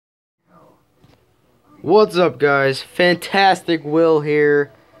What's up, guys? Fantastic Will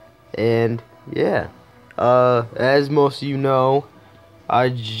here, and yeah, as most of you know, I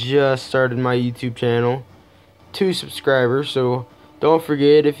just started my YouTube channel, 2 subscribers, so don't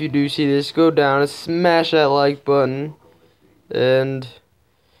forget, if you do see this, go down and smash that like button, and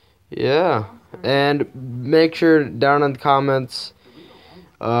yeah, and make sure down in the comments,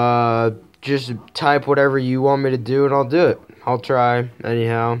 just type whatever you want me to do, and I'll do it. I'll try,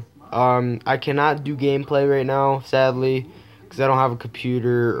 anyhow. I cannot do gameplay right now, sadly, because I don't have a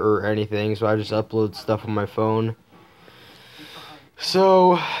computer or anything, so I just upload stuff on my phone.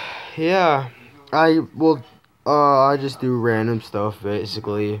 So, yeah, I just do random stuff,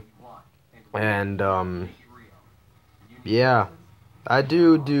 basically, and, yeah, I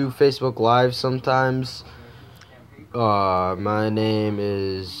do Facebook Live sometimes. My name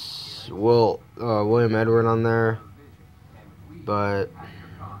is William Edward on there, but,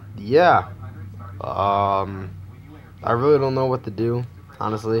 yeah, I really don't know what to do,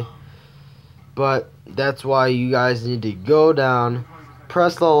 honestly. But that's why you guys need to go down,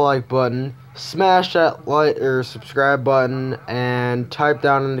 press the like button, smash that like or subscribe button, and type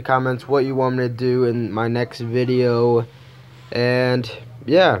down in the comments what you want me to do in my next video. And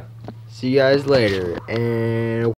yeah, see you guys later. And